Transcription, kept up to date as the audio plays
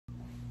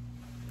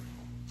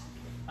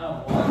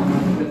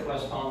One with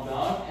West Palm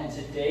Dog, and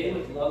today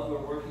with Love we're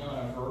working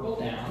on a verbal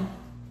down.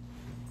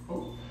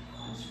 Oh,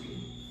 that's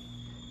sweet.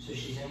 So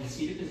she's in the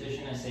seated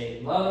position. I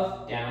say,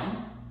 Love,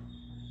 down.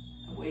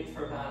 I wait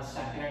for about a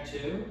second or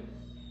two.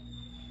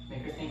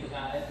 Make her think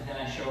about it, and then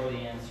I show her the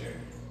answer.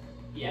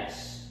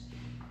 Yes.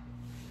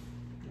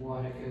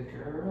 What a good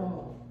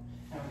girl.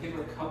 And I'll give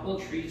her a couple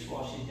of treats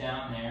while she's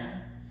down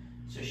there,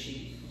 so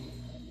she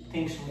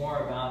thinks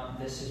more about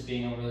this as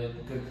being a really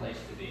good place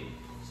to be.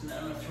 So then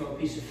I'm gonna throw a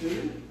piece of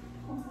food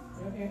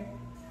right here.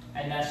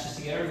 And that's just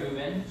to get her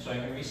moving, so I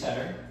can reset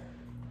her.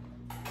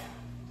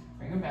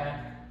 Bring her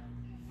back,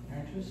 put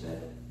her into a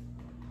sit.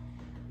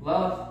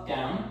 Love,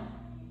 down.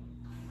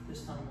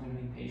 This time I'm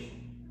gonna be patient.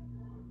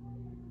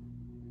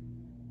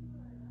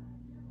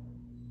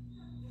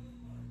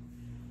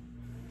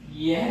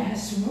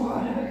 Yes,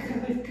 what a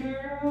good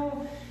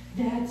girl.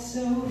 That's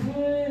so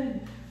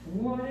good.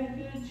 What a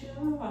good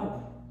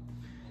job.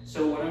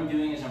 So what I'm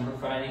doing is I'm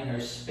providing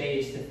her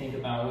space to think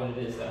about what it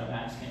is that I'm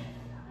asking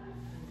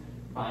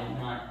by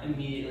not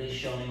immediately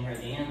showing her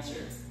the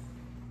answer.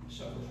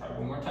 So we'll try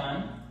one more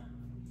time.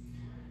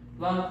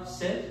 Love,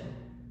 sit.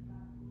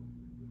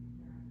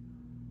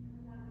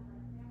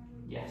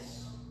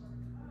 Yes.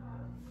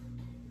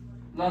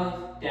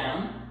 Love,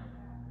 down.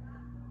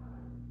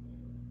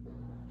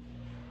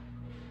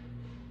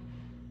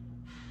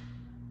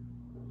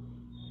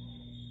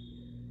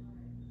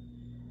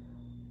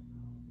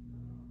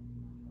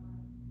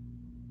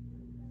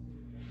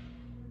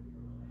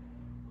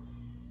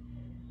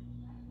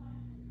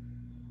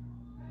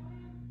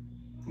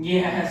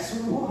 Yes,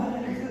 what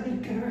a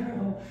good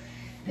girl.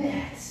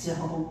 That's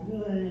so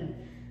good.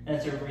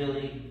 That's a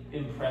really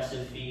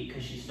impressive feat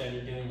because she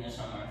started doing this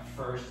on our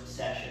first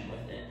session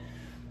with it.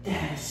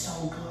 That is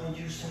so good.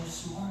 You're so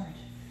smart.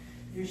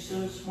 You're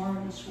so smart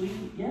and sweet.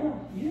 Yeah,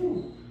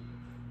 you.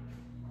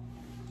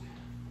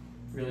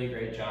 Really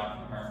great job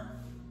from her.